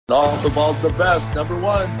Off the ball's the best, number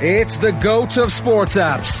one. It's the GOAT of sports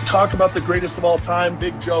apps. Talk about the greatest of all time.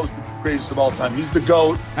 Big Joe's the greatest of all time. He's the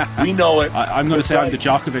GOAT. We know it. I'm going to say I'm the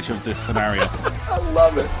Djokovic of this scenario. I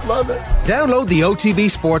love it. Love it. Download the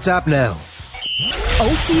OTB Sports app now.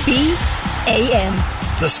 OTB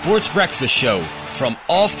AM. The Sports Breakfast Show from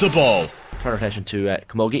Off the Ball. Turn our attention to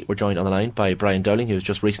camogie. We're joined on the line by Brian Dowling, who has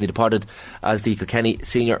just recently departed as the Kilkenny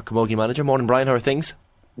senior camogie manager. Morning, Brian. How are things?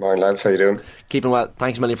 Morning, lads. How you doing? Keeping well.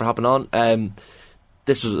 Thanks a million for hopping on.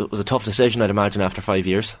 This was a tough decision, I'd imagine, after 5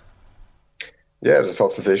 years. Yeah, it was a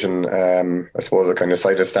tough decision. I suppose I kind of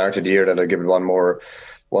decided to start the year that I'd give it one more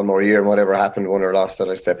year, and whatever happened, won or lost, that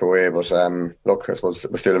I step away. But look, I suppose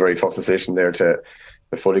it was still a very tough decision there to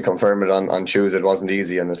fully confirm it on Tuesday. It wasn't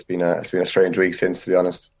easy, and it's been a strange week since, to be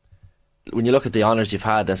honest. When you look at the honours you've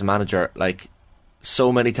had as a manager, like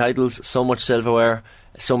so many titles, so much silverware,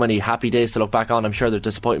 so many happy days to look back on. I'm sure there's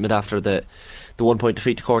disappointment after the 1 point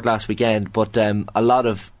defeat to Cork last weekend, but a lot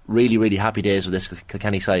of really, really happy days with this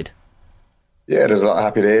Kilkenny side. Yeah, there's a lot of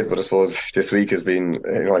happy days, but I suppose this week has been,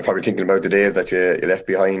 I'm probably thinking about the days that you left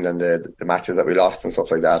behind and the matches that we lost and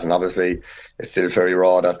stuff like that. And obviously, it's still very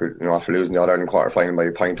raw that after losing the All-Ireland quarter-final by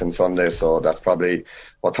a point on Sunday, so that's probably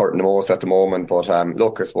what's hurting the most at the moment. But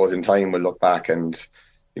look, I suppose in time we'll look back and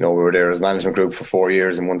we were there as management group for 4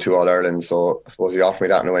 years and won 2 All-Ireland. So I suppose he offered me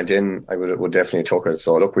that and I went in, I would definitely took it.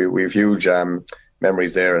 So look, we've huge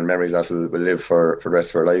memories there, and memories that will live for the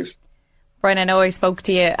rest of our lives. Brian, I know I spoke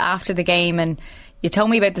to you after the game and you told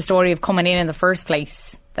me about the story of coming in the first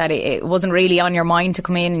place, that it wasn't really on your mind to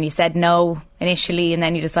come in, and you said no initially and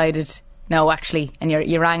then you decided no actually, and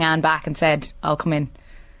you rang Anne back and said I'll come in.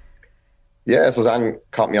 Yeah, I suppose Anne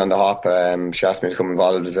caught me on the hop. She asked me to come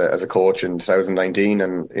involved as a coach in 2019,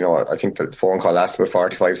 and I think the phone call lasted about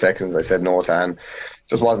 45 seconds. I said no to Anne.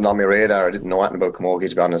 Just wasn't on my radar. I didn't know anything about camogie,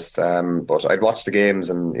 to be honest. But I'd watched the games,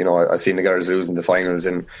 and I seen the girls lose in the finals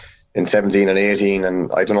in 17 and 18,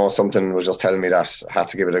 and I don't know, something was just telling me that I had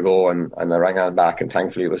to give it a go, and I rang Anne back, and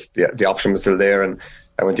thankfully it was the option was still there, and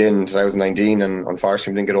I went in 2019, and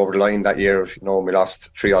unfortunately didn't get over the line that year. We lost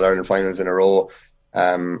 3 All-Ireland finals in a row.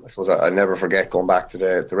 I suppose I'll never forget going back to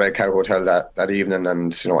the Red Cow Hotel that evening,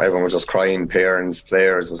 and everyone was just crying. Parents,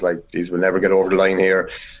 players was like, these will never get over the line here.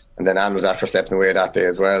 And then Anne was after stepping away that day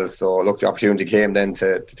as well. So look, the opportunity came then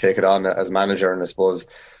to take it on as manager, and I suppose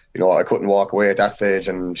I couldn't walk away at that stage,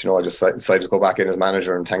 and I just decided to go back in as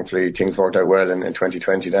manager, and thankfully things worked out well in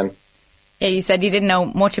 2020 then. Yeah, you said you didn't know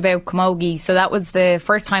much about camogie, so that was the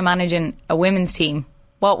first time managing a women's team.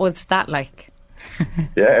 What was that like?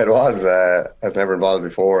 Yeah, it was. I was never involved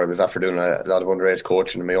before. I was after doing a lot of underage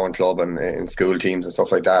coaching in my own club and in school teams and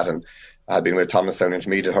stuff like that, and I had been with Thomastown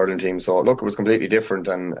intermediate hurling team, so look, it was completely different,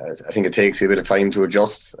 and I think it takes you a bit of time to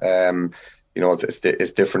adjust.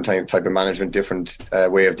 It's different type of management, different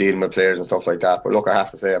way of dealing with players and stuff like that. But look, I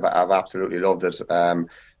have to say I've absolutely loved it.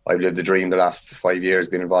 I've lived the dream the last 5 years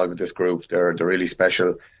being involved with this group. They're really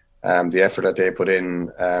special. The effort that they put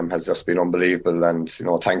in has just been unbelievable, and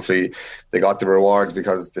thankfully they got the rewards,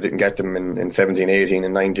 because they didn't get them in 17, 18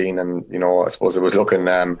 and 19, and I suppose it was looking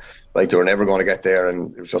like they were never going to get there,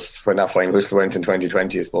 and it was just when that final whistle went in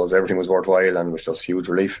 2020, I suppose everything was worthwhile, and it was just huge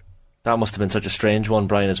relief. That must have been such a strange one,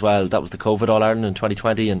 Brian, as well. That was the COVID All-Ireland in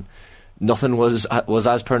 2020, and nothing was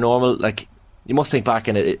as per normal. Like, you must think back,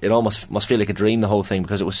 and it almost must feel like a dream, the whole thing,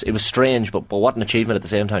 because it was strange, but what an achievement at the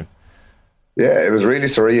same time. Yeah, it was really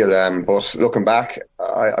surreal. But looking back,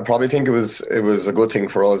 I probably think it was a good thing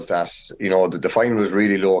for us that the final was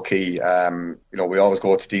really low key. We always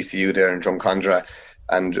go to DCU there in Drumcondra,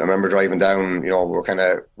 and I remember driving down. We were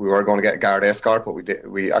going to get a guard escort, but we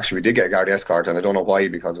did get a guard escort, and I don't know why,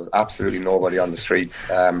 because there was absolutely nobody on the streets.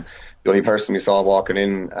 The only person we saw walking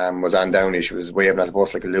in was Anne Downey. She was waving at the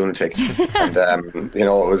bus like a lunatic, and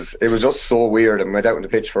it was just so weird. And we went out on the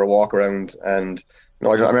pitch for a walk around, and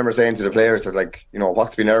I remember saying to the players that,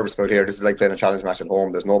 what's to be nervous about here? This is like playing a challenge match at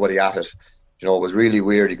home. There's nobody at it. It was really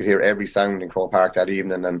weird. You could hear every sound in Croke Park that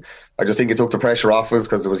evening, and I just think it took the pressure off us,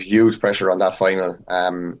 because there was huge pressure on that final.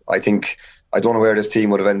 I don't know where this team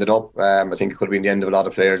would have ended up. I think it could have been the end of a lot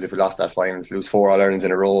of players if we lost that final. To lose 4 All-Irelands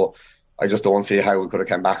in a row, I just don't see how we could have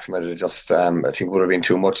come back from it. It just, I think it would have been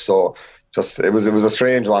too much. So it was a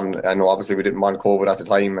strange one. I know obviously we didn't want COVID at the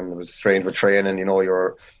time, and it was strange with training.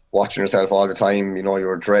 You're watching yourself all the time. You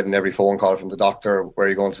were dreading every phone call from the doctor, where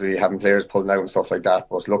you're going to be having players pulling out and stuff like that.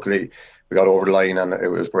 But luckily we got over the line, and it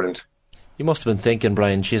was brilliant. You must have been thinking,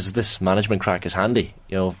 Brian, geez, this management crack is handy.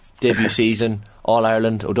 Debut season,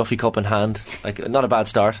 All-Ireland, O'Duffy Cup in hand. Not a bad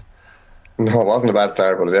start. No, it wasn't a bad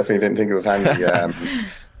start, but I definitely didn't think it was handy.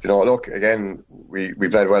 Look, again, we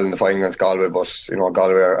played well in the final against Galway, but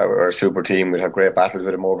Galway are a super team. We'd have great battles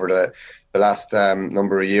with them over the last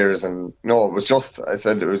number of years, and it was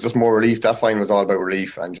just more relief. That final was all about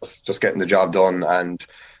relief and just getting the job done and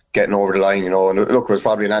getting over the line. And look, it was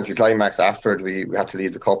probably an anticlimax afterward. We had to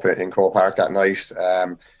leave the cup in Croke Park that night.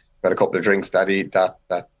 We had a couple of drinks that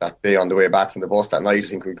day on the way back from the bus that night. I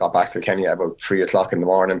think we got back to Kilkenny at about 3 o'clock in the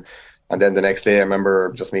morning. And then the next day, I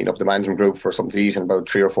remember just meeting up the management group for something to eat and about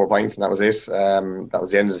 3 or 4 pints, and that was it. That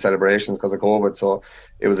was the end of the celebrations because of COVID. So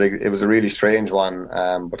it was a really strange one.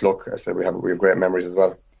 But look, I said we have great memories as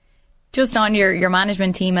well. Just on your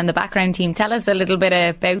management team and the background team, tell us a little bit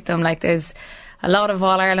about them. Like, there's a lot of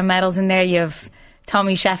All-Ireland medals in there. You have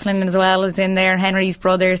Tommy Shefflin as well is in there, Henry's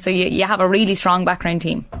brother. So you have a really strong background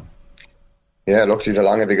team. Yeah, look, she's how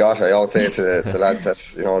long have you got? I always say to the lads that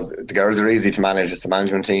the girls are easy to manage. It's the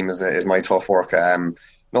management team is my tough work.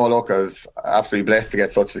 Look, I was absolutely blessed to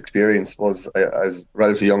get such experience. I was a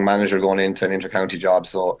relatively young manager going into an inter-county job,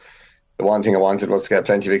 so the one thing I wanted was to get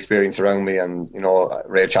plenty of experience around me. And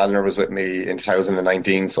Ray Chandler was with me in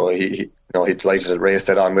 2019, so he delighted that Ray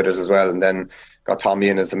stayed on with us as well. And then got Tommy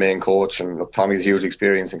in as the main coach. And look, Tommy's huge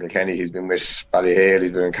experience in Kilkenny. He's been with Ballyhale,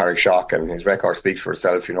 he's been in Carrickshock, and his record speaks for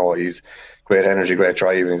itself. He's great energy, great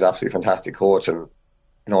drive, and he's absolutely fantastic coach. And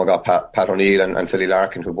I got Pat O'Neill and Philly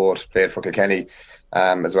Larkin, who both played for Kilkenny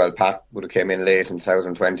as well. Pat would have came in late in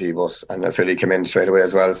 2020, and Philly came in straight away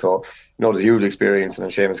as well. So there's a huge experience, and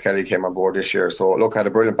then Seamus Kelly came on board this year. So look, I had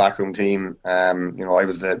a brilliant backroom team. I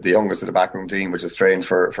was the youngest of the backroom team, which is strange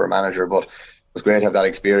for a manager, but it was great to have that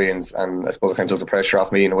experience, and I suppose it kind of took the pressure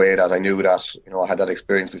off me in a way that I knew that I had that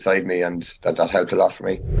experience beside me, and that helped a lot for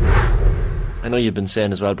me. I know you've been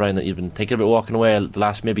saying as well, Brian, that you've been thinking about walking away the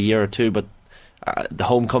last maybe year or two, but the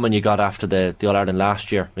homecoming you got after the All-Ireland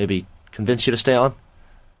last year maybe convinced you to stay on?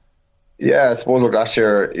 Yeah, I suppose look, last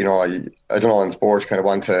year, I don't know, in sport you kind of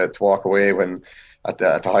want to walk away when at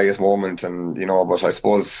the highest moment, and but I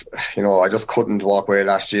suppose I just couldn't walk away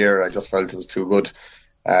last year. I just felt it was too good.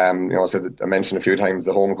 So I mentioned a few times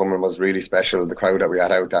the homecoming was really special. The crowd that we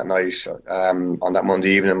had out that night on that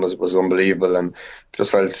Monday evening was unbelievable, and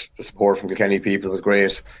just felt the support from Kilkenny people was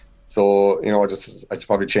great. So I just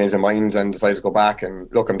probably changed my mind and decided to go back. And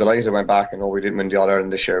look, I'm delighted I went back. I know we didn't win the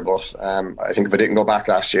All-Ireland this year, but I think if I didn't go back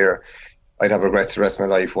last year, I'd have regrets the rest of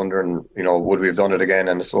my life, wondering would we have done it again.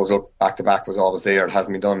 And I suppose look, back to back was always there. It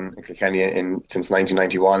hasn't been done in Kilkenny since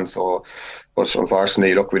 1991. So, but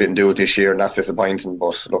unfortunately, look, we didn't do it this year, and that's disappointing.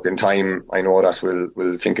 But look, in time, I know that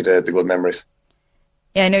we'll think of the good memories.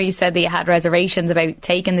 Yeah, I know you said that you had reservations about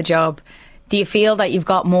taking the job. Do you feel that you've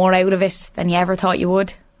got more out of it than you ever thought you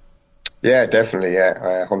would? Yeah, definitely.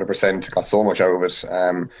 Yeah, 100%. Got so much out of it.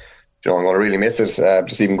 I'm going to really miss it.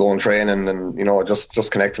 Just even going training and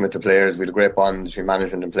just connecting with the players. We had a great bond between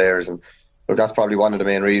management and players, and look, that's probably one of the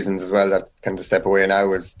main reasons as well that kind of step away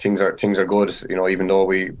now is things are good. Even though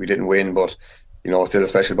we didn't win, but still a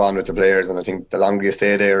special bond with the players. And I think the longer you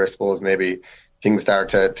stay there, I suppose maybe things start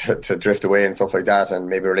to drift away and stuff like that, and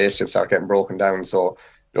maybe relationships start getting broken down. So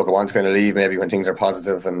look, I want to kind of leave maybe when things are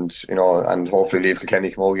positive, and and hopefully leave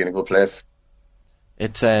Kilkenny Camogie in a good place.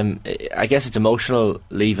 It's I guess it's emotional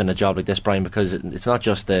leaving a job like this, Brian, because it's not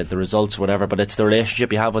just the results or whatever, but it's the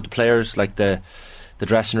relationship you have with the players, like the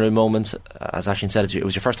dressing room moments. As Aisling said, it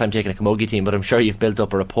was your first time taking a Camogie team, but I'm sure you've built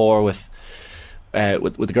up a rapport with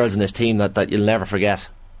the girls in this team that you'll never forget.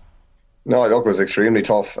 No, look, it was extremely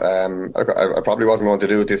tough. I probably wasn't going to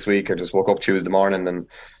do it this week. I just woke up Tuesday morning and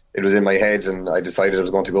it was in my head, and I decided I was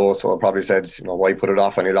going to go. So I probably said, why put it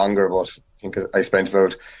off any longer? But I think I spent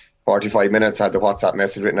about 45 minutes, I had the WhatsApp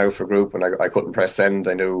message written out for group, and I couldn't press send.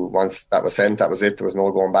 I knew once that was sent, that was it. There was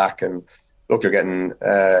no going back. And look, you're getting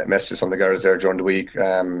messages from the girls there during the week,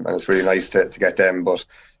 and it's really nice to get them. But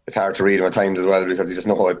it's hard to read them at times as well, because you just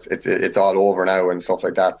know it's all over now and stuff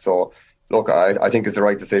like that. So look, I think it's the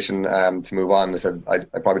right decision to move on. I said I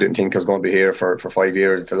probably didn't think I was going to be here for 5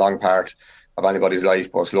 years. It's a long part of anybody's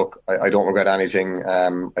life, but look, I don't regret anything. I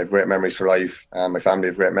have great memories for life. My family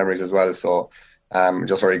have great memories as well. So I'm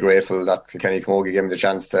just very grateful that Kilkenny Camogie gave me the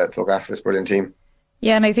chance to look after this brilliant team.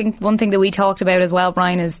 Yeah, and I think one thing that we talked about as well,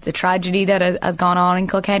 Brian, is the tragedy that has gone on in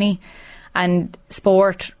Kilkenny, and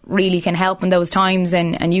sport really can help in those times,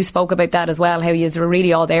 and you spoke about that as well, how you were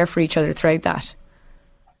really all there for each other throughout that.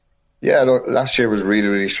 Yeah, look, last year was really,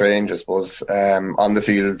 really strange, I suppose. On the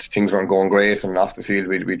field, things weren't going great, and off the field,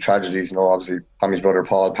 we had tragedies. Obviously, Tommy's brother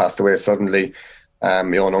Paul passed away suddenly.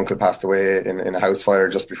 My own uncle passed away in a house fire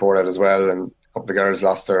just before that as well, and a couple of girls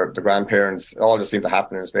lost their grandparents. It all just seemed to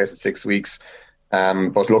happen in the space of 6 weeks.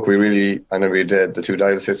 But look, I know we did the two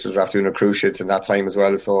Dial sisters were after doing a cruise ship in that time as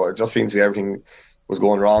well, so it just seems to be everything was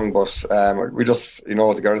going wrong, but we just,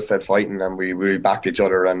 the girls started fighting, and we backed each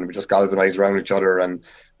other, and we just galvanised around each other, and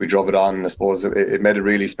we drove it on. I suppose it made it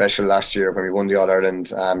really special last year when we won the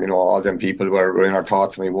All-Ireland. All them people were in our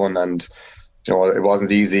thoughts when we won, and it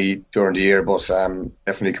wasn't easy during the year, but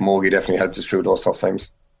definitely camogie definitely helped us through those tough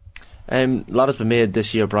times. A lot has been made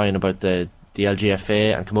this year, Brian, about the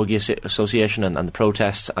LGFA and Camogie Association and the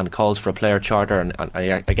protests and calls for a player charter and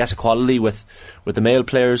I guess equality with the male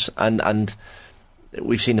players, and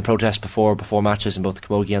we've seen the protests before matches in both the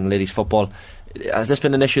camogie and the ladies football. Has this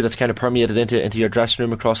been an issue that's kind of permeated into your dressing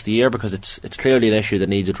room across the year, because it's clearly an issue that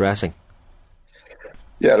needs addressing?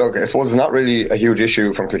 Yeah, look, I suppose it's not really a huge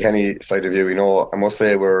issue from Kilkenny side of view. I must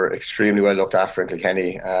say we're extremely well looked after in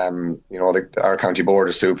Kilkenny. Our county board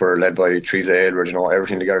is super, led by Teresa Aylward.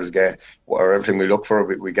 Everything the girls get, or everything we look for,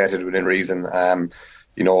 we get it within reason.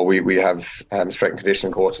 We have strength and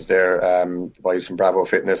conditioning coaches there, by some Bravo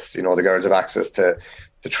Fitness. The girls have access to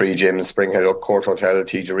 3 gyms. Springhead Court Hotel,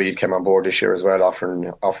 TJ Reid came on board this year as well,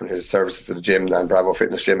 offering his services to the gym, and Bravo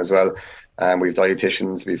Fitness Gym as well. We've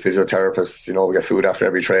dietitians, we've physiotherapists, we get food after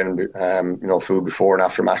every training, food before and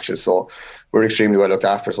after matches. So we're extremely well looked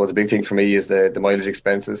after. So the big thing for me is the mileage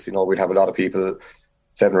expenses. We'd have a lot of people,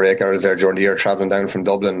 7 or 8 girls there during the year travelling down from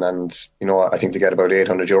Dublin, and I think they get about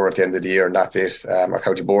 €800 at the end of the year, and that's it. Our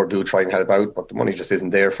county board do try and help out, but the money just isn't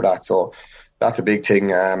there for that. So that's a big thing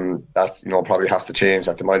that probably has to change.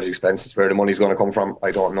 That the mileage expenses, where the money's going to come from, I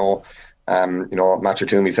don't know. Matthew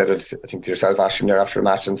Toomey said it, I think to yourself, Ashton, there after the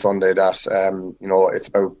match on Sunday, that it's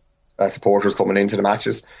about supporters coming into the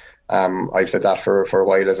matches. I've said that for a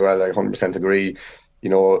while as well. I 100% agree.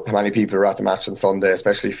 How many people are at the match on Sunday,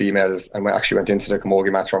 especially females, and we actually went into the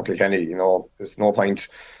camogie match from Kilkenny. There's no point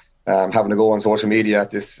having to go on social media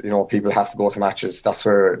at this. People have to go to matches. That's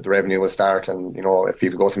where the revenue will start. And if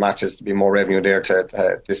people go to matches, there'll be more revenue there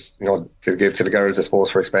to to give to the girls, I suppose,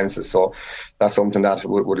 for expenses. So that's something that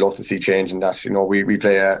would love to see change. And that we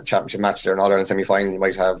play a championship match there in All-Ireland semi-final. You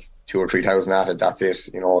might have 2,000 or 3,000 at it. That's it.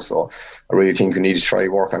 So I really think we need to try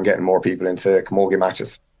work on getting more people into camogie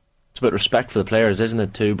matches. It's about respect for the players, isn't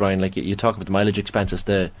it, too, Brian? Like, you talk about the mileage expenses,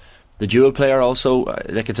 the dual player also,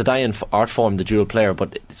 like, it's a dying art form, the dual player,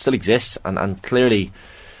 but it still exists, and clearly,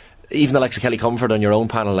 even the likes of Kelly Comfort on your own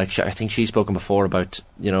panel, like, I think she's spoken before about,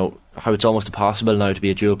 how it's almost impossible now to be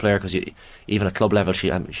a dual player, because even at club level, she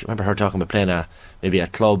remember her talking about playing maybe a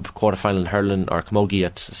club quarter-final in hurling or camogie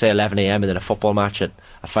at, say, 11am, and then a football match at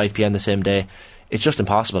 5pm the same day. It's just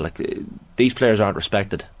impossible. Like, these players aren't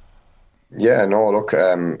respected. Yeah, no, look,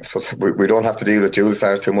 we don't have to deal with dual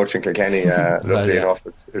stars too much in Kilkenny. Luckily enough,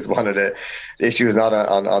 it's one of the issues not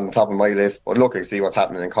on the top of my list. But look, I see what's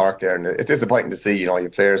happening in Cork there, and it's disappointing to see, your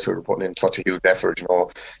players who are putting in such a huge effort,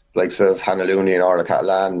 likes of Hannah Looney and Orla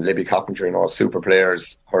Catalan, Libby Coppinger, super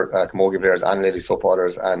players, camogie players and ladies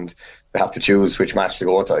footballers, and they have to choose which match to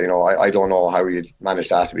go to. I don't know how you'd manage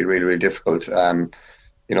that. To be really, really difficult.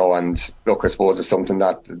 And look, I suppose it's something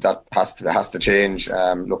that has to change.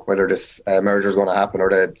 Look, whether this merger is going to happen or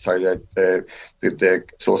the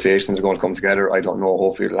associations are going to come together, I don't know.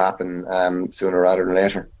 Hopefully it'll happen sooner rather than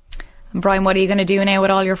later. And Brian, what are you going to do now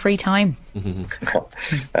with all your free time?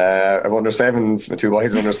 I've under sevens, my 2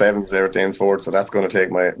 boys are under sevens there at Danesford, so that's going to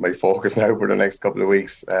take my focus now for the next couple of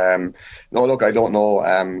weeks. No, look, I don't know.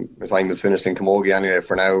 My time is finished in camogie anyway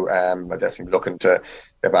for now. I'm definitely looking to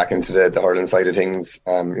get back into the hurling side of things.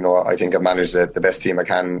 I think I've managed the best team I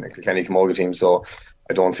can, the Kilkenny camogie team, so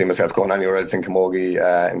I don't see myself going anywhere else in camogie,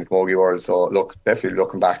 in the camogie world. So look, definitely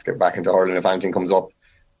looking back to get back into hurling if anything comes up.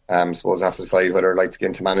 I suppose I have to decide whether I'd like to get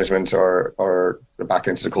into management or back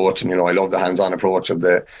into the coaching. I love the hands-on approach of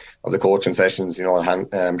the coaching sessions,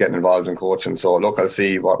 getting involved in coaching. So look, I'll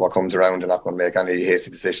see what comes around. I'm not going to make any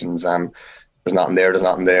hasty decisions. There's nothing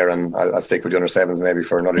there, and I'll stick with the under sevens maybe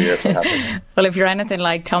for another year. Well, if you're anything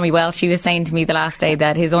like Tommy Walsh, he was saying to me the last day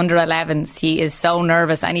that his under 11s, he is so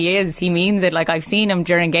nervous, and he means it. Like, I've seen him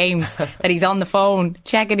during games that he's on the phone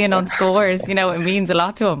checking in on scores. It means a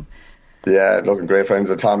lot to him. Yeah, looking great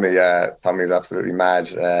friends with Tommy. Tommy's absolutely mad.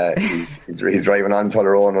 He's driving on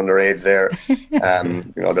Tullaroan underage there.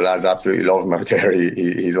 The lads absolutely love him out there.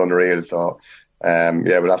 He's unreal. So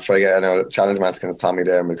we'll have to try get a challenge match against Tommy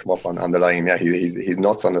there, and we'll come up on the line. Yeah, he's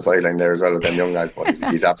nuts on the sideline there as well with them young guys, but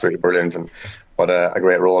he's absolutely brilliant, and what a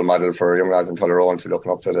great role model for young lads in Tullaroan to be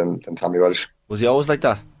looking up to than Tommy Walsh. Was he always like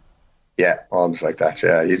that? Yeah, always like that.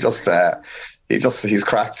 Yeah, he's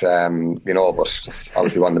cracked, but just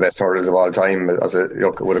obviously one of the best hurlers of all time. As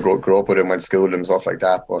would have grew up with him, went to school and stuff like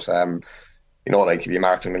that. But you know, like if you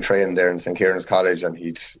marked him in training there in St. Kieran's College, and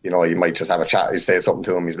he'd, you know, you might just have a chat, you'd say something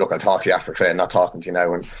to him, he'd look, I'll talk to you after training, not talking to you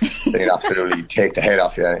now, and then he'd absolutely take the head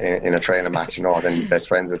off you in a training match, you know, and then you'd be best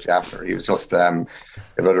friends with you after. He was just, if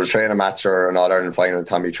it was a training match or an All-Ireland final,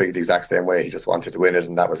 Tommy treated the exact same way. He just wanted to win it,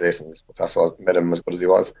 and that was it, and that's what made him as good as he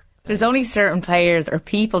was. There's only certain players or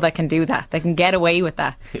people that can do that. They can get away with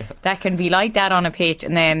that. Yeah. That can be like that on a pitch,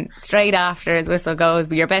 and then straight after the whistle goes,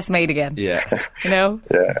 be your best mate again. Yeah, you know.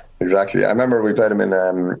 Yeah, exactly. I remember we played him in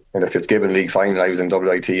the Fitzgibbon League final. I was in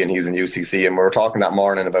WIT and he was in UCC, and we were talking that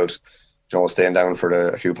morning about, you know, staying down for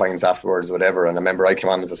a few pints afterwards, or whatever. And I remember I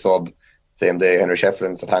came on as a sub. Same day, Henry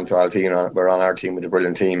Shefflin and Panto Alpine were on our team with a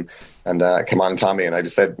brilliant team, and came on Tommy, and I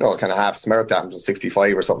just said, no, kind of half smirked at him, just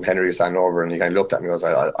 65 or something. Henry was standing over, and he kind of looked at me and goes,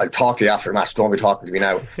 I'll talk to you after the match, don't be talking to me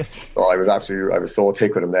now. So I was so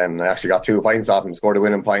thick with him then. I actually got 2 pints off him, scored a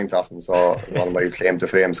winning pint off him, so it was one of my claim to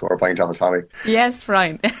fame, score a pint off of Tommy. Yes,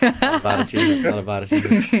 Brian. Not a bad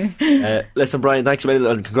achievement. Listen, Brian, thanks a million,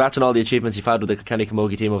 and congrats on all the achievements you've had with the Kilkenny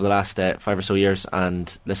camogie team over the last 5 or so years,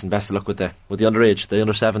 and listen, best of luck with the underage, the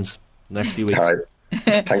under 7s. Next few weeks. All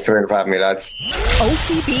right. Thanks for having me, lads.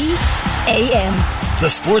 OTB AM. The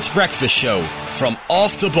Sports Breakfast Show from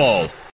Off the Ball.